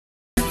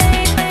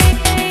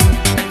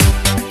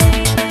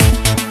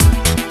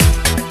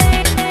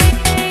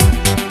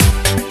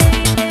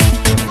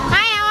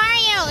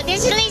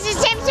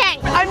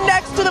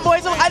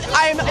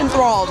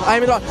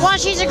called? Well,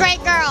 she's a great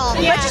girl.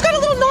 But she's got a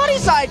little naughty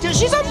side too.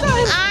 She's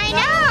sometimes. I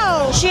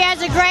know. She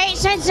has a great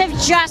sense of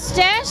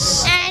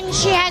justice, and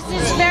she has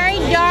this very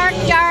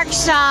dark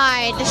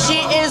side. She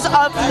is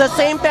of the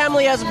same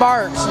family as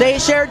Bart. They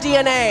share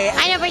DNA.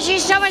 I know, but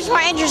she's so much more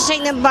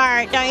interesting than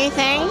Bart, don't you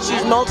think?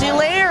 She's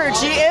multi-layered.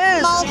 She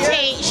is.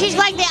 She's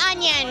like the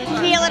onion.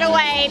 Peel it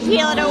away,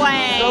 peel it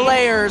away. The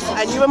layers.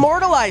 And you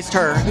immortalized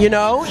her, you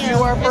know? You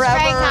are forever.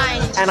 Very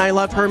kind. And I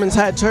love Herman's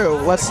head too.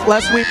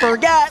 Lest we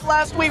forget.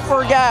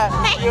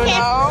 Thank you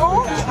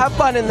know? Have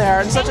fun in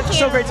there. It's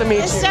so great to meet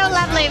you. It's so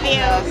lovely of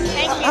you.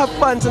 Thank you. Have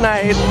fun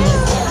tonight.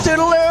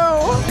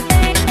 Toodaloo.